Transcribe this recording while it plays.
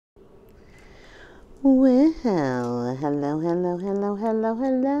Well, hello,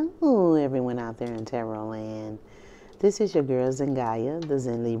 everyone out there in Tarot Land. This is your girl Zengaya, the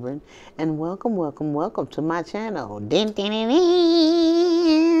Zen Libran, and welcome to my channel.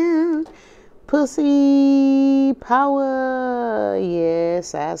 Pussy power.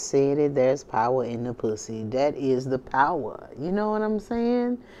 Yes, I said it. There's power in the pussy. That is the power. You know what I'm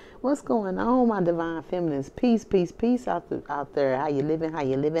saying? What's going on, my divine feminines? Peace out there. How you living? How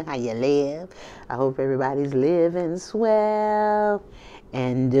you live? I hope everybody's living swell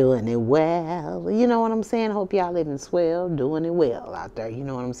and doing it well. You know what I'm saying? Hope y'all living swell, doing it well out there. You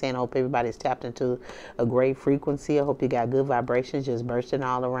know what I'm saying? I hope everybody's tapped into a great frequency. I hope you got good vibrations just bursting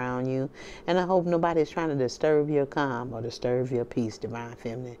all around you. And I hope nobody's trying to disturb your calm or disturb your peace, divine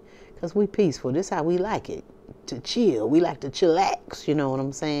feminine. Because we peaceful. This is how we like it. To chill. We like to chillax. You know what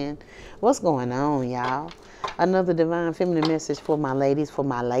I'm saying? What's going on, y'all? Another divine feminine message for my ladies, for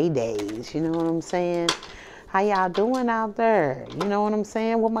my ladies. You know what I'm saying? How y'all doing out there? You know what I'm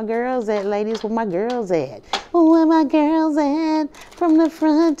saying? Where my girls at, ladies? Where my girls at? Where my girls at? From the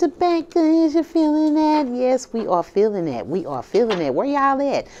front to back, is you feeling that? Yes, we are feeling that. We are feeling that. Where y'all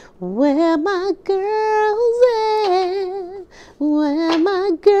at? Where my girls at? Where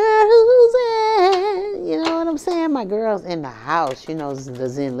my girls at? You know what I'm saying? My girls in the house. You know, the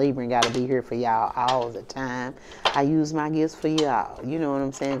Zen Libran got to be here for y'all all the time. I use my gifts for y'all. You know what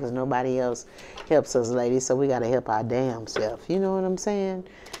I'm saying? Because nobody else helps us, ladies, so we got to help our damn self. You know what I'm saying?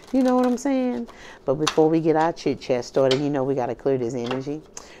 You know what I'm saying? But before we get our chit chat started, you know we got to clear this energy.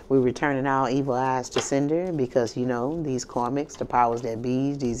 We're returning all evil eyes to sender because, you know, these karmics, the powers that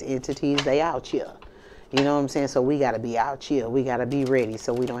be, these entities, they out here. You know what I'm saying? So we got to be out here. We got to be ready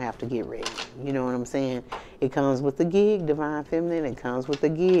so we don't have to get ready. You know what I'm saying? It comes with the gig, divine feminine. It comes with the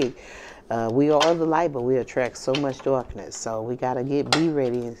gig. We are the light, but we attract so much darkness. So we got to be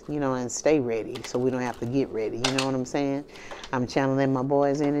ready, you know, and stay ready so we don't have to get ready. You know what I'm saying? I'm channeling my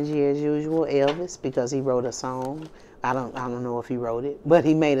boy's energy as usual, Elvis, because he wrote a song. I don't know if he wrote it, but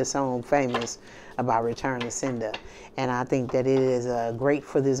he made a song famous about Return to Sender. And I think that it is great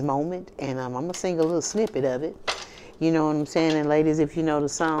for this moment. And I'm going to sing a little snippet of it. You know what I'm saying? And ladies, if you know the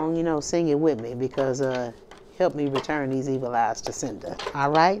song, you know, sing it with me because help me return these evil eyes to sender.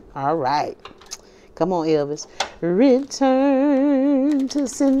 All right? All right. Come on, Elvis. Return to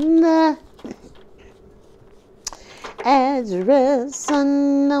sender. Address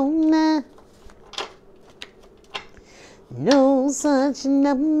unknown. No such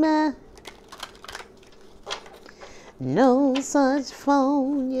number. No such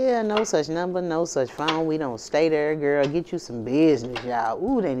phone. Yeah, no such number, no such phone. We don't stay there, girl. Get you some business, y'all.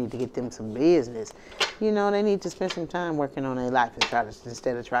 Ooh, they need to get them some business. You know, they need to spend some time working on their life and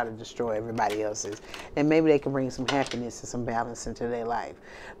instead of try to destroy everybody else's. And maybe they can bring some happiness and some balance into their life.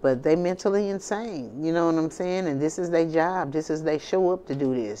 But they mentally insane. You know what I'm saying? And this is their job. This is they show up to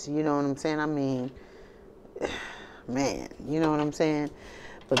do this. You know what I'm saying? I mean, man, you know what I'm saying?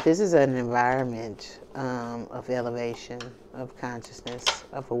 But this is an environment of elevation, of consciousness,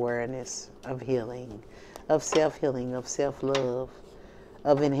 of awareness, of healing, of self-healing, of self-love,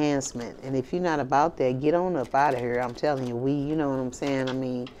 of enhancement. And if you're not about that, get on up out of here. I'm telling you, you know what I'm saying? I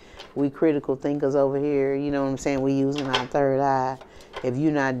mean, we critical thinkers over here, you know what I'm saying? We using our third eye. If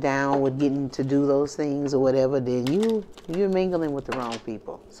you're not down with getting to do those things or whatever, then you're mingling with the wrong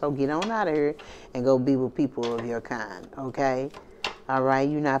people. So get on out of here and go be with people of your kind, okay? All right,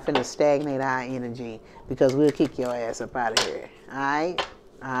 you're not finna stagnate our energy because we'll kick your ass up out of here. All right?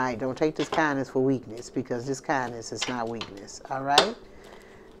 All right, don't take this kindness for weakness because this kindness is not weakness. All right?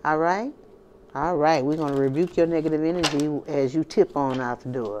 All right? All right, we're going to rebuke your negative energy as you tip on out the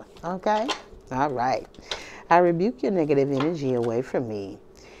door. Okay? All right. I rebuke your negative energy away from me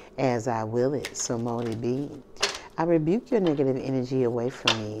as I will it, so mote it be. I rebuke your negative energy away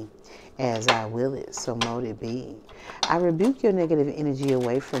from me as I will it, so mote it be. I rebuke your negative energy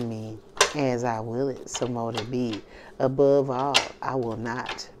away from me as I will it, so mote it be. Above all, I will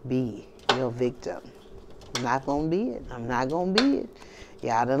not be your victim. I'm not going to be it. I'm not going to be it.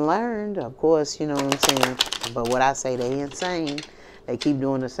 Y'all done learned, of course, you know what I'm saying. But what I say, they insane. They keep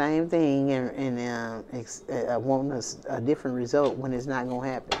doing the same thing and wanting a different result when it's not going to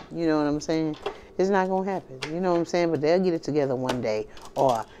happen. You know what I'm saying? It's not going to happen. You know what I'm saying? But they'll get it together one day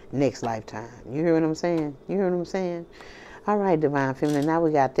or next lifetime. You hear what I'm saying? You hear what I'm saying? All right, Divine Feminine, now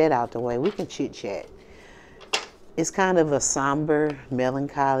we got that out the way. We can chit-chat. It's kind of a somber,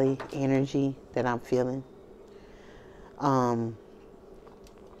 melancholy energy that I'm feeling.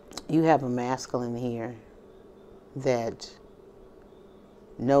 You have a masculine here that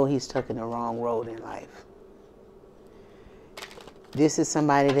know he's taking the wrong road in life. This is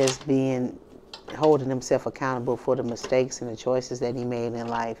somebody that's being holding himself accountable for the mistakes and the choices that he made in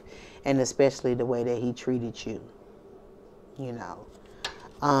life, and especially the way that he treated you. You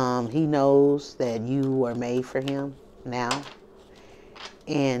know, he knows that you were made for him now,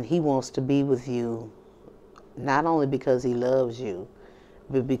 and he wants to be with you not only because he loves you,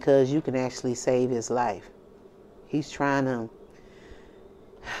 but because you can actually save his life. He's trying to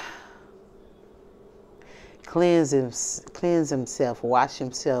cleanse himself, wash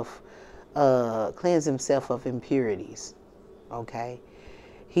himself, cleanse himself of impurities. Okay?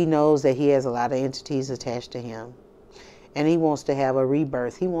 He knows that he has a lot of entities attached to him, and he wants to have a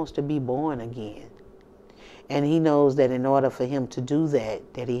rebirth. He wants to be born again. And he knows that in order for him to do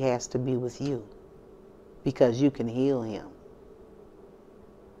that, that he has to be with you, because you can heal him.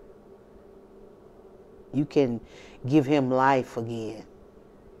 You can give him life again.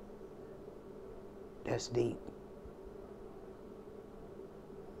 That's deep.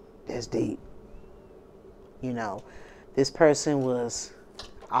 That's deep. You know, this person was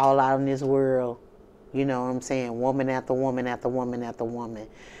all out in this world, you know what I'm saying, woman after woman after woman after woman,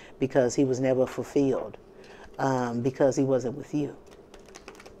 because he was never fulfilled, because he wasn't with you.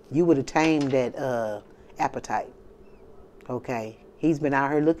 You would have tamed that appetite. Okay? He's been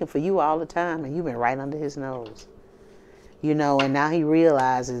out here looking for you all the time, and you've been right under his nose. You know, and now he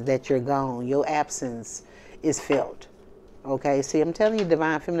realizes that you're gone. Your absence is felt. Okay? See, I'm telling you,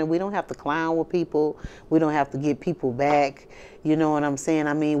 Divine Feminine, we don't have to clown with people. We don't have to get people back. You know what I'm saying?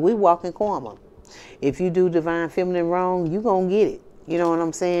 I mean, we walk in karma. If you do Divine Feminine wrong, you're going to get it. You know what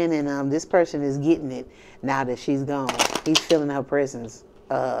I'm saying? And this person is getting it now that she's gone. He's feeling her presence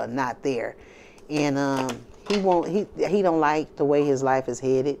not there. And he don't like the way his life is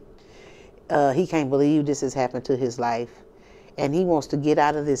headed. He can't believe this has happened to his life. And he wants to get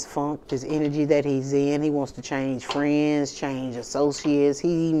out of this funk, this energy that he's in. He wants to change friends, change associates.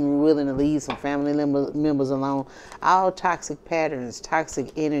 He's even willing to leave some family members alone. All toxic patterns,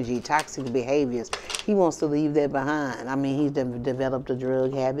 toxic energy, toxic behaviors. He wants to leave that behind. I mean, he's developed a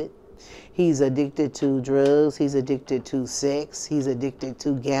drug habit. He's addicted to drugs. He's addicted to sex. He's addicted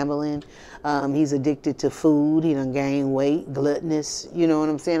to gambling. He's addicted to food. He done gained weight, gluttonous. You know what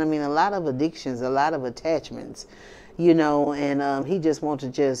I'm saying? I mean, a lot of addictions, a lot of attachments. You know, and he just wants to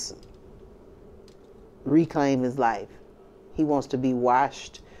just reclaim his life. He wants to be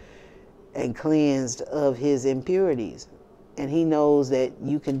washed and cleansed of his impurities. And he knows that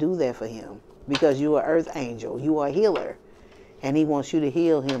you can do that for him because you are earth angel. You are a healer. And he wants you to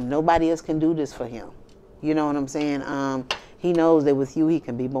heal him. Nobody else can do this for him. You know what I'm saying? He knows that with you, he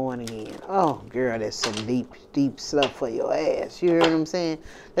can be born again. Oh, girl, that's some deep, deep stuff for your ass. You hear what I'm saying?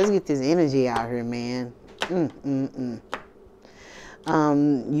 Let's get this energy out here, man.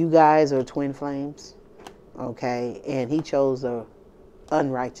 You guys are twin flames, okay? And he chose a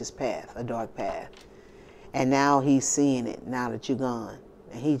unrighteous path, a dark path. And now he's seeing it now that you're gone.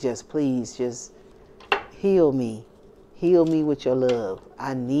 And he just, please, just heal me. Heal me with your love.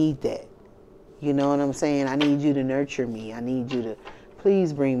 I need that. You know what I'm saying? I need you to nurture me. I need you to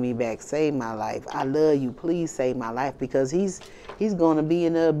please bring me back. Save my life. I love you. Please save my life, because he's going to be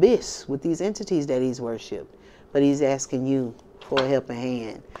in the abyss with these entities that he's worshipped. But he's asking you for a helping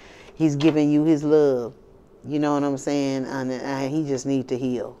hand. He's giving you his love. You know what I'm saying? And he just needs to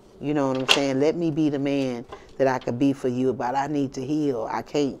heal. You know what I'm saying? Let me be the man that I could be for you, but I need to heal. I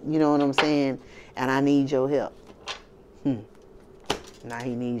can't, you know what I'm saying? And I need your help. Now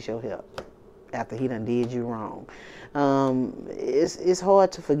he needs your help after he done did you wrong. It's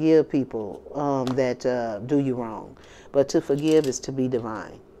hard to forgive people that do you wrong. But to forgive is to be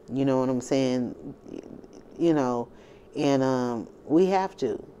divine. You know what I'm saying? You know, and we have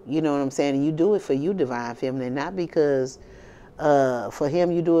to. You know what I'm saying? And you do it for you, Divine Feminine, not because for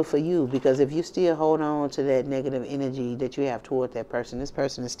him, you do it for you. Because if you still hold on to that negative energy that you have toward that person, this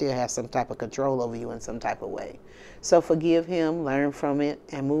person still has some type of control over you in some type of way. So forgive him, learn from it,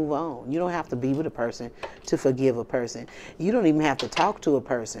 and move on. You don't have to be with a person to forgive a person. You don't even have to talk to a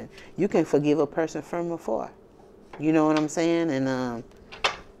person. You can forgive a person from afar. You know what I'm saying? And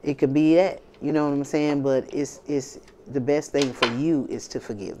it could be that. You know what I'm saying? But it's the best thing for you is to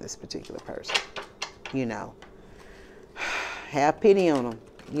forgive this particular person. You know. Have pity on him.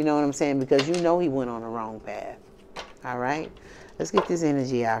 You know what I'm saying? Because you know he went on the wrong path. All right? Let's get this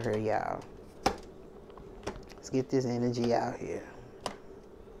energy out here, y'all. Let's get this energy out here.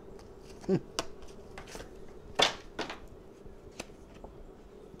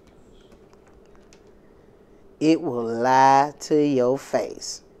 It will lie to your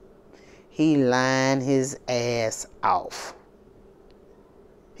face. He lying his ass off.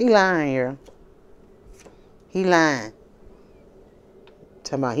 He lying here. He lying.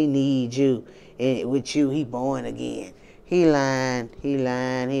 Talking about he needs you. And with you, he born again. He lying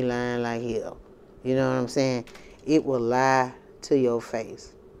like hell. You know what I'm saying? It will lie to your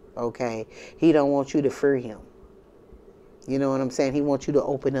face. Okay? He don't want you to fear him. You know what I'm saying? He wants you to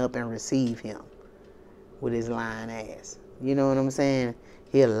open up and receive him with his lying ass. You know what I'm saying?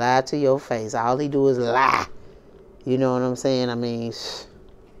 He'll lie to your face. All he do is lie. You know what I'm saying? I mean,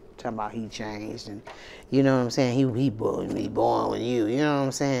 talking about he changed, and you know what I'm saying? He born with you. You know what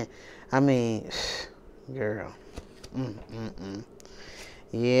I'm saying? I mean, girl.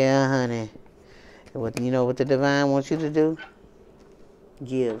 Yeah, honey. You know what the divine wants you to do?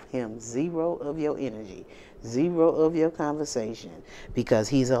 Give him 0 of your energy, 0 of your conversation, because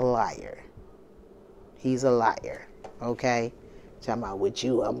he's a liar. He's a liar. Okay? Talking about with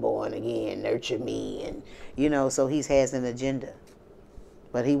you, I'm born again, nurture me, and you know, so he has an agenda.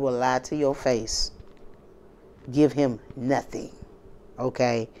 But he will lie to your face. Give him nothing.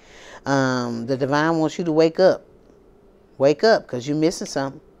 Okay? The divine wants you to wake up. Wake up, because you're missing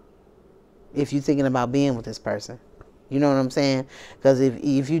something. If you're thinking about being with this person. You know what I'm saying? Because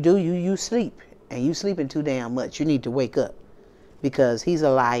if you do, you sleep. And you sleeping too damn much. You need to wake up. Because he's a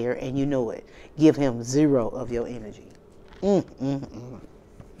liar and you know it. Give him 0 of your energy.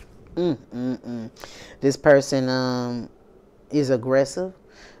 This person is aggressive.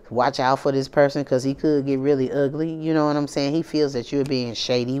 Watch out for this person, because he could get really ugly. You know what I'm saying? He feels that you're being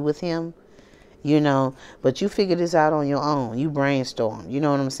shady with him. You know, but you figure this out on your own. You brainstorm. You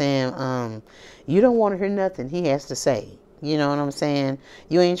know what I'm saying? You don't want to hear nothing he has to say. You know what I'm saying?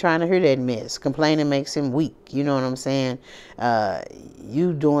 You ain't trying to hear that mess. Complaining makes him weak. You know what I'm saying?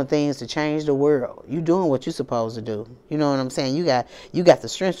 You doing things to change the world. You doing what you're supposed to do. You know what I'm saying? You got the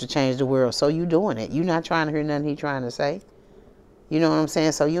strength to change the world, so you doing it. You not trying to hear nothing he trying to say. You know what I'm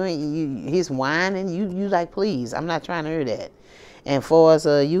saying? So he's whining. You like, please, I'm not trying to hear that. And far as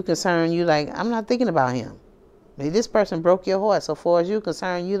you concerned, you like, I'm not thinking about him. This person broke your heart. So far as you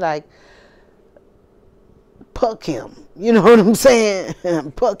concerned, you like, puck him. You know what I'm saying?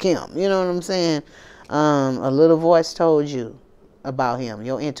 Puck him. You know what I'm saying? A little voice told you about him.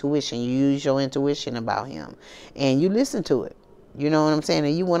 Your intuition. You use your intuition about him. And you listen to it. You know what I'm saying?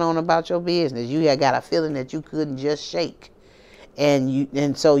 And you went on about your business. You had got a feeling that you couldn't just shake.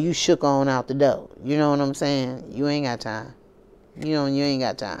 And so you shook on out the door. You know what I'm saying? You ain't got time. You know, you ain't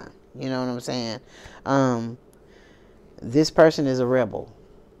got time. You know what I'm saying? This person is a rebel.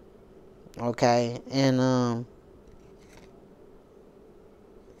 Okay? And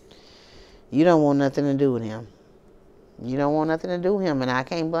you don't want nothing to do with him. You don't want nothing to do with him, and I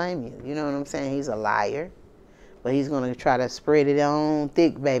can't blame you. You know what I'm saying? He's a liar. But he's going to try to spread it on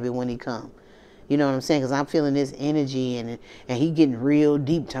thick, baby, when he come. You know what I'm saying? Because I'm feeling this energy, and he getting real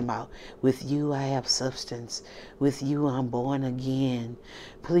deep, talking about, with you I have substance. With you I'm born again.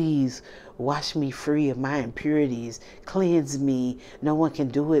 Please wash me free of my impurities. Cleanse me. No one can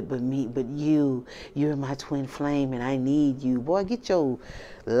do it but me, but you. You're my twin flame, and I need you. Boy, get your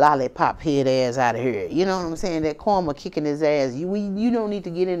lollipop head ass out of here. You know what I'm saying? That karma kicking his ass. You don't need to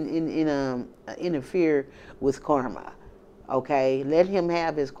get interfere with karma. Okay, let him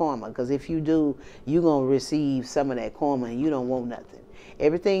have his karma, because if you do, you're going to receive some of that karma, and you don't want nothing.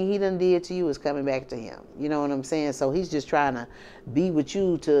 Everything he done did to you is coming back to him. You know what I'm saying? So he's just trying to be with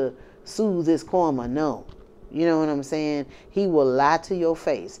you to soothe his karma. No. You know what I'm saying? He will lie to your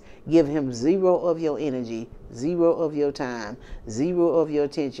face. Give him 0 of your energy, 0 of your time, 0 of your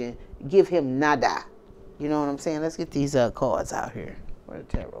attention. Give him nada. You know what I'm saying? Let's get these cards out here. Where the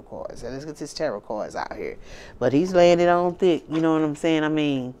tarot cards? Let's get these tarot cards out here. But he's laying it on thick. You know what I'm saying? I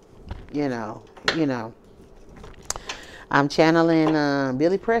mean, you know. I'm channeling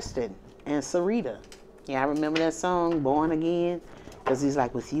Billy Preston and Sarita. Yeah, I remember that song, Born Again. Because he's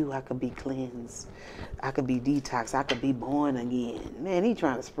like, with you, I could be cleansed. I could be detoxed. I could be born again. Man, he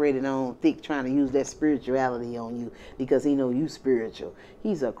trying to spread it on thick, trying to use that spirituality on you because he know you spiritual.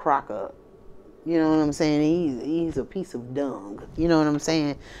 He's a crocker. You know what I'm saying? He's a piece of dung. You know what I'm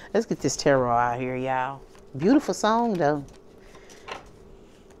saying? Let's get this tarot out here, y'all. Beautiful song, though.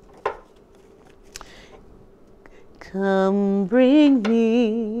 Come bring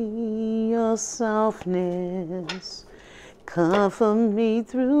me your softness. Comfort me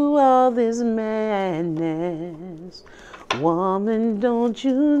through all this madness. Woman, don't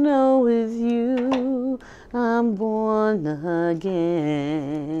you know with you I'm born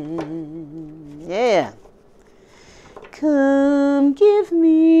again. Yeah. Come give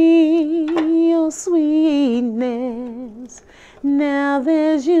me your sweetness. Now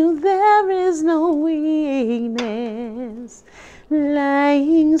there's you, there is no weakness.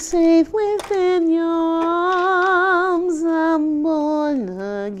 Lying safe within your arms, I'm born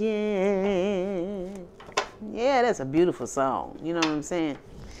again. Yeah, that's a beautiful song. You know what I'm saying?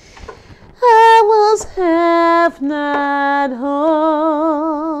 I was half not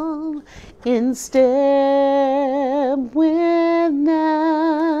whole in step with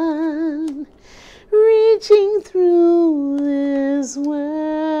none, reaching through this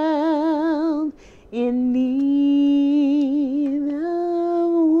world in need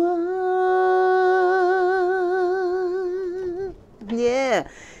of one. Yeah.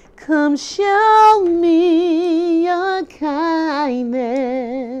 Come show me your kindness.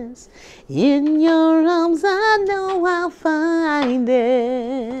 In your arms I know I'll find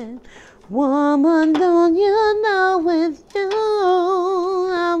it. Woman, don't you know with you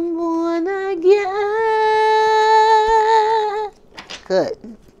I'm born again. Good.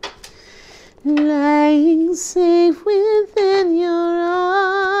 Lying safe within your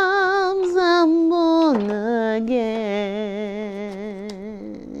arms, I'm born again.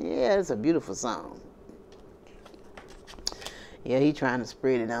 Yeah, it's a beautiful song. Yeah, he trying to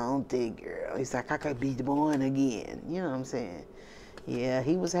spread it on thick, girl. He's like, I could be born again. You know what I'm saying? Yeah,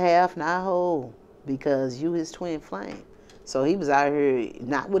 he was half, not whole, because you his twin flame. So he was out here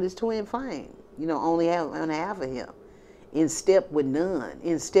not with his twin flame. You know, only half of him. In step with none.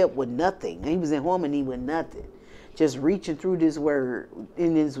 In step with nothing. He was in harmony with nothing. Just reaching through this word,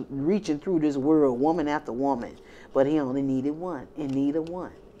 reaching through this world, woman after woman. But he only needed one, in need of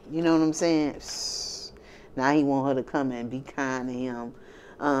one. You know what I'm saying? Now he want her to come and be kind to him,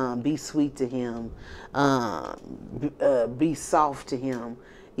 be sweet to him, be soft to him.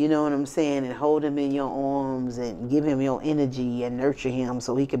 You know what I'm saying? And hold him in your arms and give him your energy and nurture him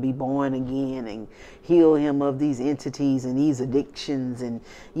so he could be born again and heal him of these entities and these addictions. And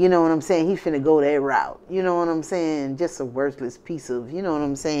you know what I'm saying? He's finna go that route. You know what I'm saying? Just a worthless piece of, you know what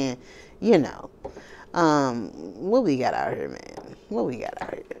I'm saying? You know. What we got out here, man? What we got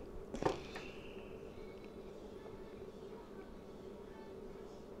out here?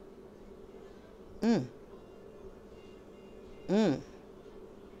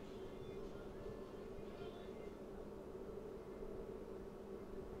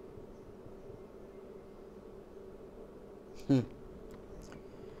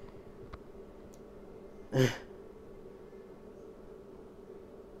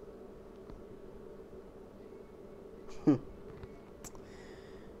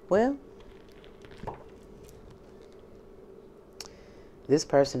 Well, this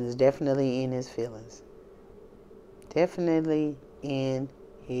person is definitely in his feelings. Definitely in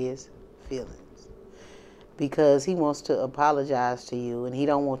his feelings. Because he wants to apologize to you and he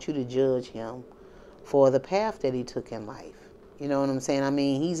don't want you to judge him for the path that he took in life. You know what I'm saying? I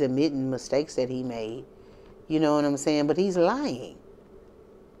mean, he's admitting mistakes that he made. You know what I'm saying? But he's lying.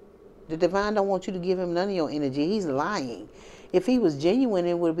 The divine don't want you to give him none of your energy. He's lying. If he was genuine,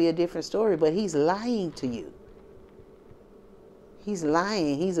 it would be a different story. But he's lying to you. He's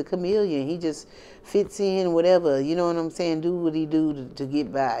lying. He's a chameleon. He just fits in whatever. You know what I'm saying? Do what he do to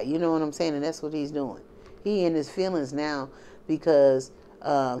get by. You know what I'm saying? And that's what he's doing. He in his feelings now because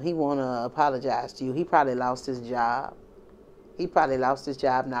he want to apologize to you. He probably lost his job. He probably lost his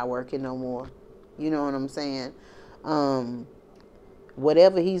job, not working no more. You know what I'm saying?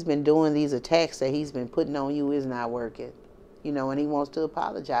 Whatever he's been doing, these attacks that he's been putting on you is not working. You know, and he wants to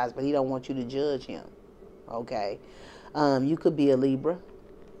apologize, but he don't want you to judge him. Okay? You could be a Libra.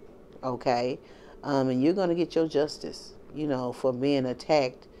 Okay? And you're going to get your justice, you know, for being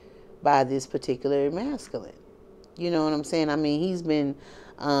attacked by this particular masculine. You know what I'm saying? I mean, he's been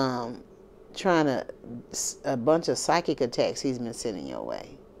trying to, a bunch of psychic attacks he's been sending your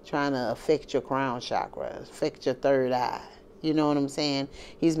way. Trying to affect your crown chakra, affect your third eye. You know what I'm saying?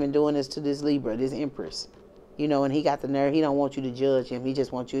 He's been doing this to this Libra, this Empress. You know, and he got the nerve. He don't want you to judge him. He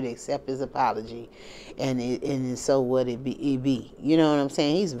just wants you to accept his apology. And so what it be. You know what I'm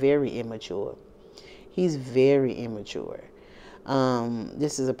saying? He's very immature. He's very immature.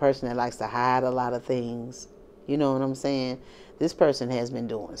 This is a person that likes to hide a lot of things. You know what I'm saying? This person has been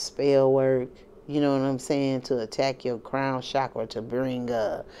doing spell work. You know what I'm saying? To attack your crown chakra, to bring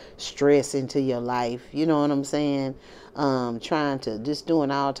stress into your life. You know what I'm saying? Trying to, just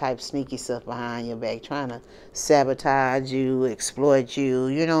doing all types of sneaky stuff behind your back. Trying to sabotage you, exploit you.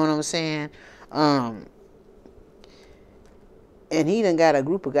 You know what I'm saying? And he done got a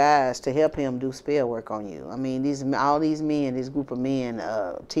group of guys to help him do spell work on you. I mean, all these men, this group of men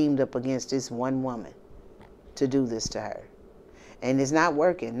teamed up against this one woman to do this to her. And it's not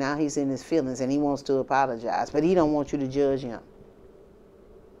working. Now he's in his feelings and he wants to apologize. But he don't want you to judge him.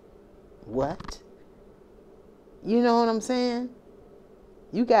 What? You know what I'm saying?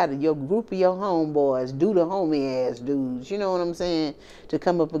 You got your group of your homeboys, do the homie ass dudes, you know what I'm saying, to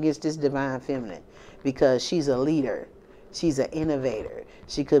come up against this divine feminine, because she's a leader. She's an innovator.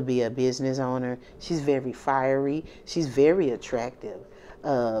 She could be a business owner. She's very fiery. She's very attractive,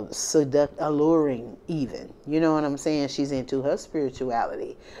 alluring even. You know what I'm saying? She's into her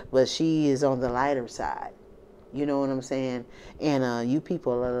spirituality, but she is on the lighter side. You know what I'm saying? And you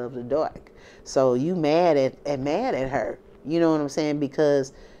people love the dark. So you mad at her. You know what I'm saying?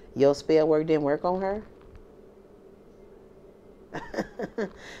 Because your spell work didn't work on her.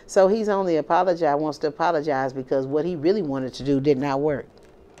 So he's only wants to apologize because what he really wanted to do did not work.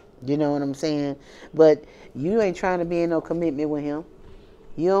 You know what I'm saying? But you ain't trying to be in no commitment with him.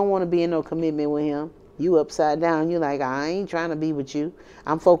 You don't want to be in no commitment with him. You upside down. You like, I ain't trying to be with you.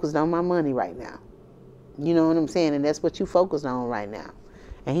 I'm focused on my money right now. You know what I'm saying? And that's what you focused on right now.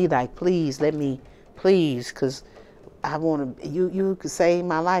 And he like, please, let me, please, because I want to, you could save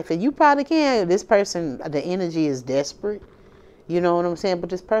my life. And you probably can. This person, the energy is desperate. You know what I'm saying? But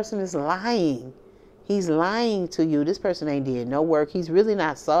this person is lying. He's lying to you. This person ain't did no work. He's really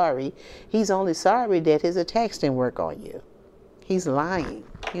not sorry. He's only sorry that his attacks didn't work on you. He's lying.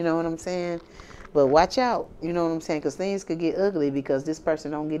 You know what I'm saying? But watch out. You know what I'm saying? Because things could get ugly because this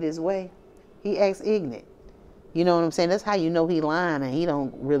person don't get his way. He acts ignorant. You know what I'm saying? That's how you know he lying and he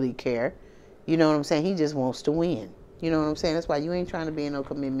don't really care. You know what I'm saying? He just wants to win. You know what I'm saying? That's why you ain't trying to be in no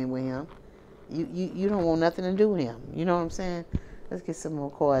commitment with him. You don't want nothing to do with him. You know what I'm saying? Let's get some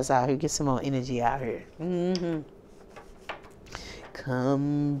more cards out here. Get some more energy out here.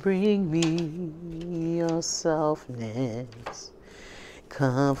 Come bring me your softness.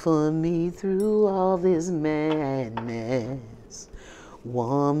 Comfort me through all this madness.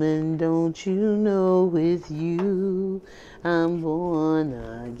 Woman, don't you know with you I'm born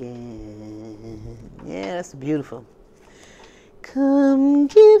again. Yeah, that's beautiful. Come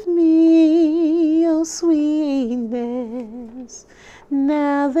give me your sweetness.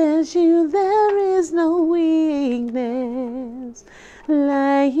 Now there's you, there is no weakness.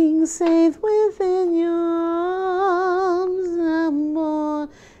 Lying safe within your arms, I'm born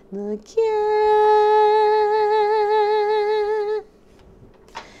again.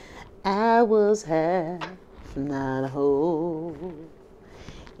 I was half, not whole,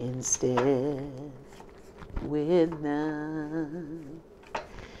 instead with none,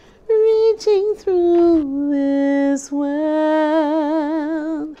 reaching through this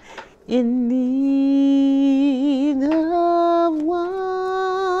world in need of one.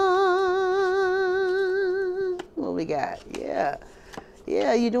 What we got?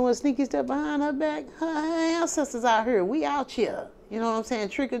 Yeah, you doing sneaky stuff behind her back? Her ancestors out here. We out here. You know what I'm saying?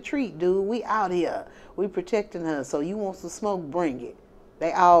 Trick or treat, dude. We out here. We protecting her. So you want some smoke, bring it.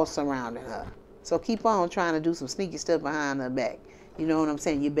 They all surrounding her. So keep on trying to do some sneaky stuff behind her back. You know what I'm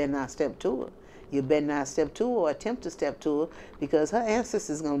saying? You better not step to her. You better not step to her or attempt to step to her because her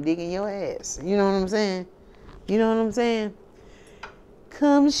ancestors going to dig in your ass. You know what I'm saying? You know what I'm saying?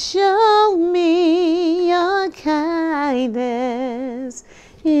 Come show me your kindness.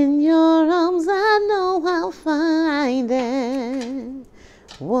 In your arms I know I'll find it.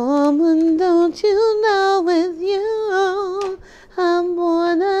 Woman, don't you know with you I'm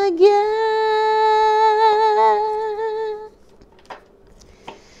born again.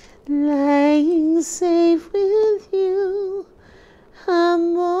 Lying safe with you,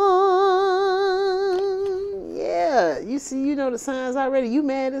 I'm born. Yeah, you see, you know the signs already. You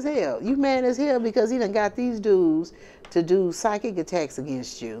mad as hell. You mad as hell because he done got these dudes to do psychic attacks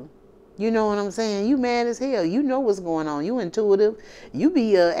against you. You know what I'm saying? You mad as hell. You know what's going on. You intuitive. You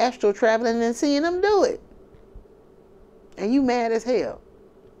be astral traveling and seeing them do it. And you mad as hell.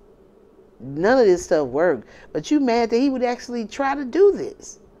 None of this stuff worked. But you mad that he would actually try to do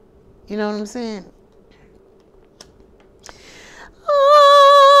this. You know what I'm saying?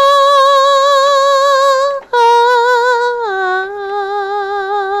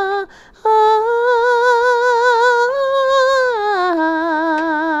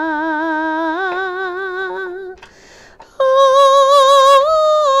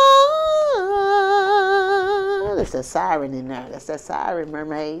 There's a siren in there. That's that siren,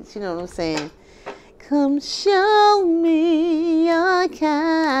 mermaids. You know what I'm saying? Come show me your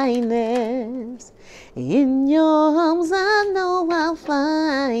kindness. In your arms I know I'll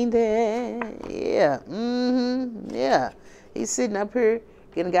find it. Yeah. Yeah. He's sitting up here,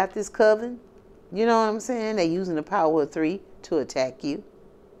 got this coven. You know what I'm saying? They're using the power of 3 to attack you.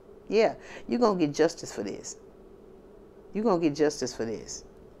 Yeah. You're going to get justice for this. You're going to get justice for this.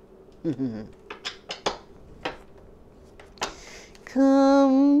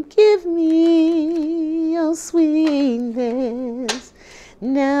 Come give me your sweetness.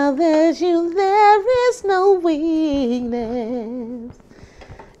 Now there's you, there is no weakness.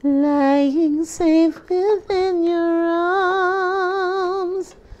 Lying safe within your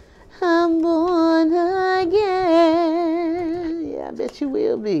arms, I'm born again. Yeah, I bet you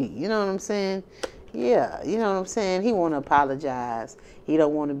will be. You know what I'm saying? Yeah, you know what I'm saying? He want to apologize. He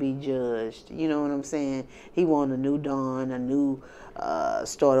don't want to be judged. You know what I'm saying? He want a new dawn, a new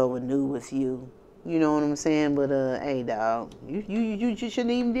start over new with you. You know what I'm saying? But hey, dog, you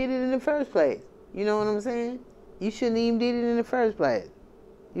shouldn't even did it in the first place. You know what I'm saying? You shouldn't even did it in the first place.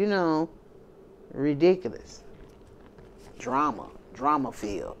 You know, ridiculous. Drama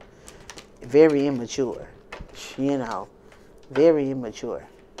filled. Very immature. You know, very immature.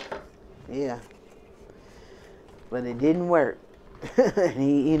 Yeah. But it didn't work.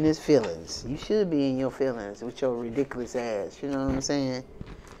 He in his feelings. You should be in your feelings with your ridiculous ass. You know what I'm saying?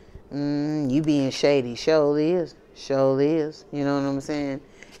 You being shady. Surely is. Surely is. You know what I'm saying?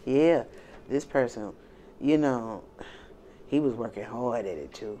 Yeah. This person, you know, he was working hard at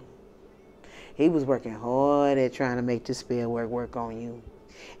it too. He was working hard at trying to make the spell work on you.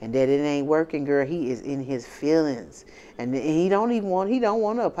 And that it ain't working, girl, he is in his feelings. And he don't want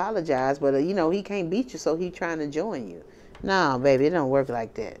to apologize, but you know, he can't beat you, so he trying to join you. No, baby, it don't work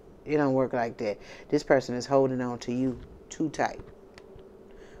like that. It don't work like that. This person is holding on to you too tight.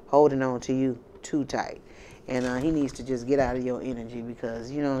 Holding on to you too tight. And he needs to just get out of your energy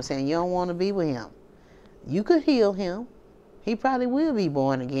because, you know what I'm saying, you don't want to be with him. You could heal him. He probably will be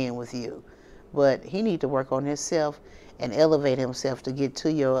born again with you. But he need to work on himself and elevate himself to get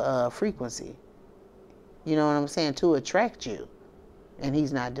to your frequency. You know what I'm saying? To attract you. And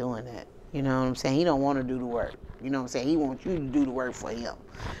he's not doing that. You know what I'm saying? He don't want to do the work. You know what I'm saying? He wants you to do the work for him.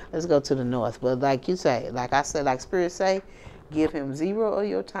 Let's go to the north. But like you say, like I said, like Spirit say, give him 0 of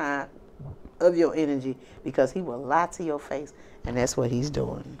your time, of your energy, because he will lie to your face. And that's what he's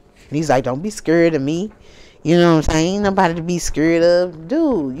doing. And he's like, don't be scared of me. You know what I'm saying? Ain't nobody to be scared of.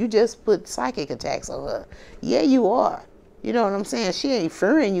 Dude, you just put psychic attacks on her. Yeah, you are. You know what I'm saying? She ain't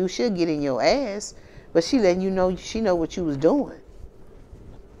fearing you. She'll get in your ass. But she letting you know she know what you was doing.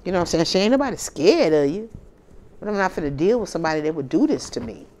 You know what I'm saying? She ain't nobody scared of you. But I'm not finna deal with somebody that would do this to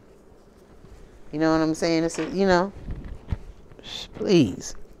me. You know what I'm saying? It's, you know,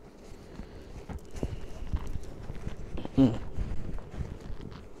 please.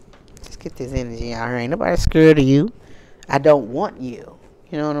 Just get this energy out here. Ain't nobody scared of you. I don't want you.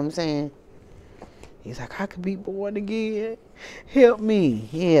 You know what I'm saying? He's like, I could be born again. Help me.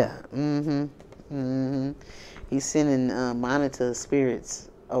 Yeah. He's sending monitor spirits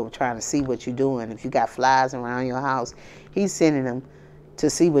over trying to see what you're doing. If you got flies around your house, he's sending them to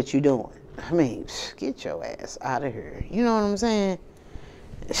see what you're doing. I mean, get your ass out of here. You know what I'm saying?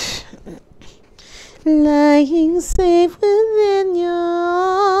 Lying safe within your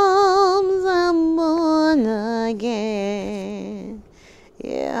arms, I'm born again.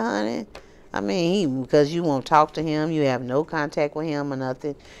 Yeah, honey. I mean, because you won't talk to him, you have no contact with him or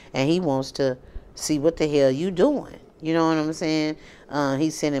nothing, and he wants to see what the hell you doing. You know what I'm saying?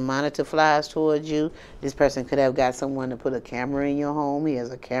 He's sending monitor flies towards you. This person could have got someone to put a camera in your home. He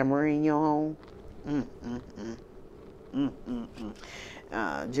has a camera in your home.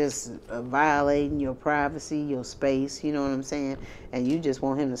 Just violating your privacy, your space. You know what I'm saying? And you just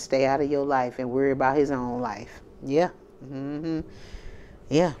want him to stay out of your life and worry about his own life. Yeah.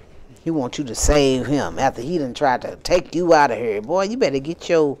 Yeah. He wants you to save him after he done tried to take you out of here. Boy, you better get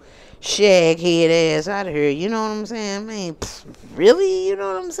your shag head ass out of here. You know what I'm saying? Man, really? You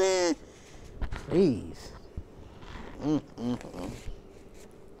know what I'm saying? Please.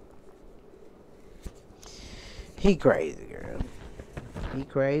 He crazy, girl. He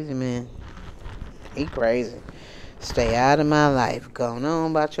crazy, man. He crazy. Stay out of my life. Go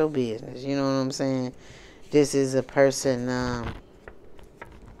on about your business. You know what I'm saying? This is a person,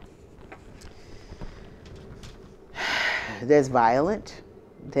 that's violent,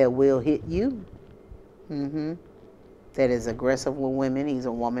 that will hit you, that is aggressive with women. He's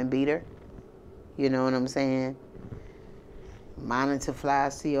a woman beater. You know what I'm saying? Monitor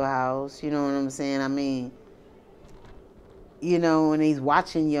flies to your house. You know what I'm saying? I mean, you know, and he's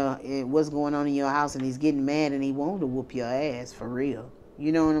watching what's going on in your house, and he's getting mad, and he wants to whoop your ass for real.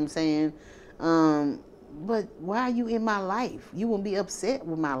 You know what I'm saying? But why are you in my life? You wouldn't be upset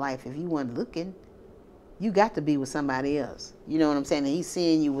with my life if you weren't looking. You got to be with somebody else. You know what I'm saying? And he's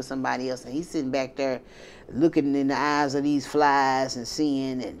seeing you with somebody else, and he's sitting back there looking in the eyes of these flies and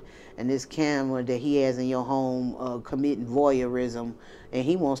seeing and this camera that he has in your home committing voyeurism, and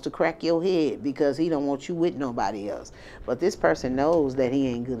he wants to crack your head because he don't want you with nobody else. But this person knows that he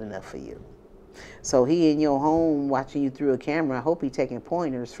ain't good enough for you. So he in your home watching you through a camera. I hope he taking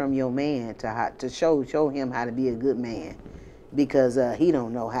pointers from your man to show him how to be a good man, because he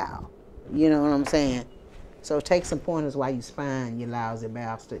don't know how. You know what I'm saying? So take some pointers while you spying, you lousy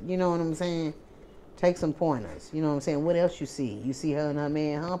bastard. You know what I'm saying? Take some pointers. You know what I'm saying? What else you see? You see her and her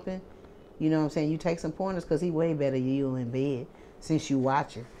man humping? You know what I'm saying? You take some pointers, because he way better than you in bed since you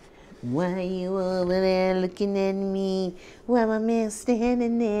watching. Why you over there looking at me? Why my man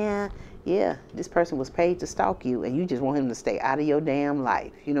standing there? Yeah, this person was paid to stalk you, and you just want him to stay out of your damn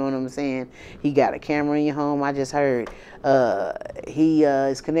life. You know what I'm saying? He got a camera in your home. I just heard he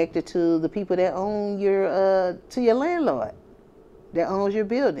is connected to the people that own to your landlord that owns your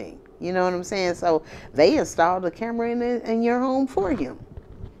building. You know what I'm saying? So they installed a camera in your home for him.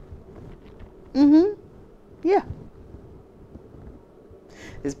 Yeah.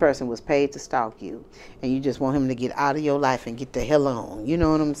 This person was paid to stalk you, and you just want him to get out of your life and get the hell on. You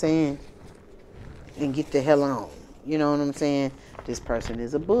know what I'm saying? And get the hell on. You know what I'm saying? This person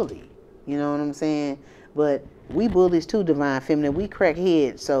is a bully. You know what I'm saying? But we bullies too, Divine Feminine. We crack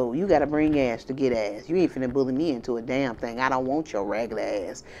heads, so you got to bring ass to get ass. You ain't finna bully me into a damn thing. I don't want your regular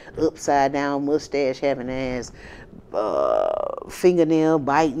ass. Upside down, mustache having ass, fingernail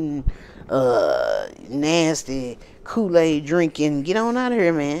biting, nasty, Kool-Aid drinking. Get on out of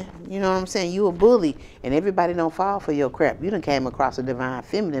here, man. You know what I'm saying? You a bully, and everybody don't fall for your crap. You done came across a Divine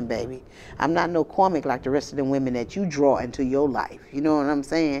Feminine, baby. I'm not no comic like the rest of the women that you draw into your life. You know what I'm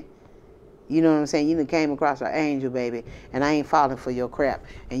saying? You know what I'm saying? You done came across an angel, baby, and I ain't falling for your crap.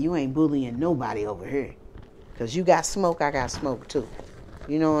 And you ain't bullying nobody over here. Because you got smoke, I got smoke too.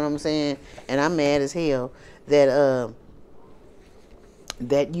 You know what I'm saying? And I'm mad as hell that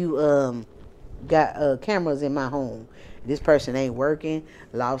you got cameras in my home. This person ain't working,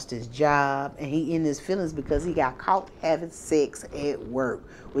 lost his job, and he in his feelings because he got caught having sex at work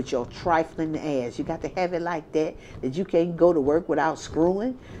with your trifling ass. You got to have it like that you can't go to work without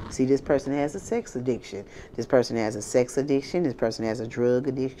screwing. See, this person has a sex addiction. This person has a sex addiction. This person has a drug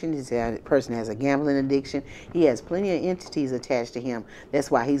addiction. This person has a gambling addiction. He has plenty of entities attached to him.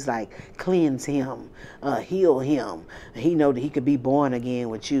 That's why he's like, cleanse him, heal him. He know that he could be born again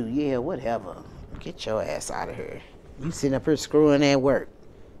with you. Yeah, whatever. Get your ass out of here. You sitting up here screwing at work.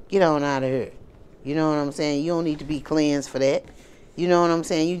 Get on out of here. You know what I'm saying? You don't need to be cleansed for that. You know what I'm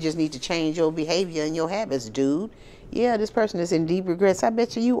saying? You just need to change your behavior and your habits, dude. Yeah, this person is in deep regrets. I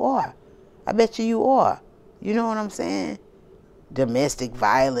bet you are. I bet you are. You know what I'm saying? Domestic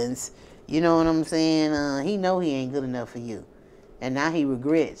violence. You know what I'm saying? He know he ain't good enough for you. And now he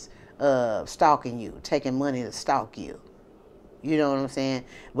regrets stalking you, taking money to stalk you. You know what I'm saying?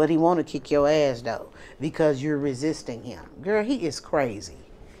 But he want to kick your ass, though, because you're resisting him. Girl, he is crazy.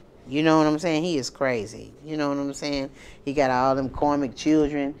 You know what I'm saying? He is crazy. You know what I'm saying? He got all them karmic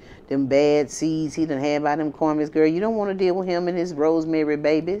children, them bad seeds he done had by them karmics. Girl, you don't want to deal with him and his rosemary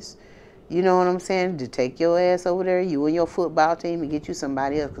babies. You know what I'm saying? To take your ass over there, you and your football team, and get you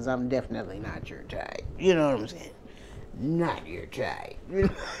somebody else, because I'm definitely not your type. You know what I'm saying? Not your type.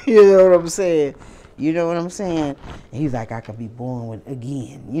 You know what I'm saying? You know what I'm saying? And he's like, I could be born with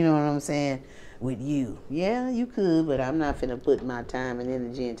again. You know what I'm saying? With you. Yeah, you could, but I'm not finna put my time and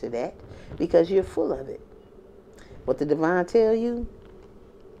energy into that, because you're full of it. What the divine tell you?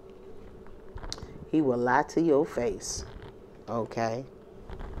 He will lie to your face. Okay?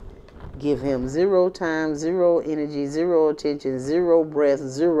 Give him 0 time, 0 energy, 0 attention, 0 breath,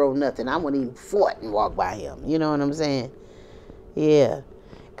 0 nothing. I wouldn't even fart and walk by him. You know what I'm saying? Yeah.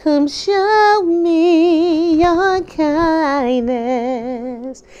 Come show me your kindness.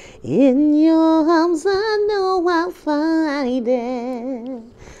 In your arms I know I'll find it.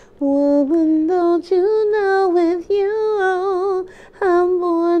 Woman, don't you know with you I'm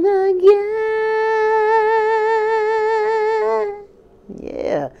born again?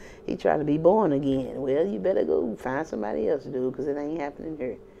 Yeah, he trying to be born again. Well, you better go find somebody else to do, because it ain't happening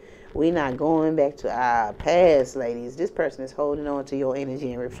here. We're not going back to our past, ladies. This person is holding on to your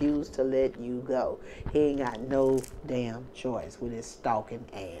energy and refuse to let you go. He ain't got no damn choice with his stalking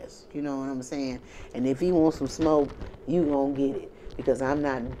ass. You know what I'm saying? And if he wants some smoke, you gonna get it. Because I'm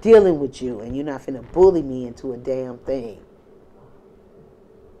not dealing with you, and you're not finna bully me into a damn thing.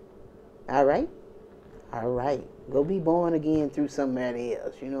 All right? All right. Go be born again through somebody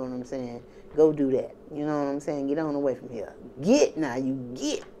else. You know what I'm saying? Go do that. You know what I'm saying? Get on away from here. Get now. You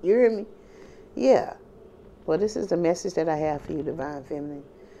get. You hear me? Yeah. Well, this is the message that I have for you, Divine Feminine.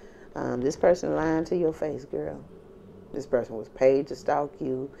 This person lying to your face, girl. This person was paid to stalk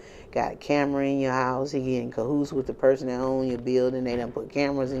you, got a camera in your house. He getting cahoots with the person that owns your building. They done put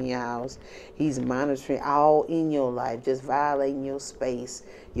cameras in your house. He's monitoring all in your life, just violating your space,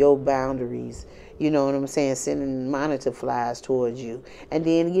 your boundaries. You know what I'm saying? Sending monitor flies towards you. And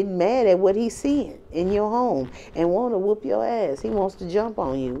then getting mad at what he's seeing in your home and want to whoop your ass. He wants to jump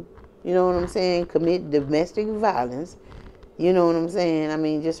on you. You know what I'm saying? Commit domestic violence. You know what I'm saying? I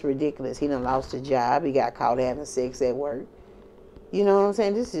mean, just ridiculous. He done lost a job. He got caught having sex at work. You know what I'm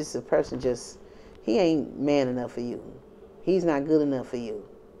saying? This is just a person he ain't man enough for you. He's not good enough for you.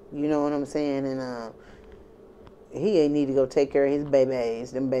 You know what I'm saying? And he ain't need to go take care of his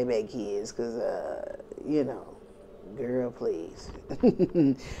babies, them baby kids, because, you know, girl, please.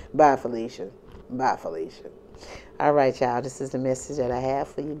 Bye, Felicia. Bye, Felicia. All right, y'all. This is the message that I have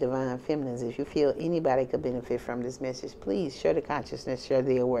for you, Divine Feminines. If you feel anybody could benefit from this message, please share the consciousness, share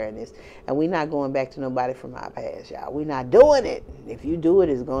the awareness. And we're not going back to nobody from our past, y'all. We're not doing it. If you do it,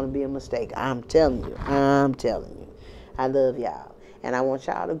 it's going to be a mistake. I'm telling you. I'm telling you. I love y'all. And I want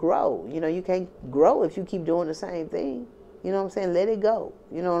y'all to grow. You know, you can't grow if you keep doing the same thing. You know what I'm saying? Let it go.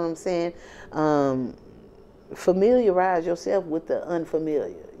 You know what I'm saying? Familiarize yourself with the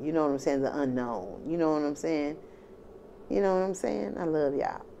unfamiliar. You know what I'm saying? The unknown. You know what I'm saying? You know what I'm saying? I love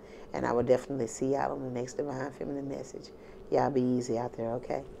y'all. And I will definitely see y'all on the next Divine Feminine message. Y'all be easy out there,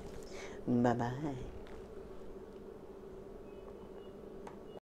 okay? Bye-bye.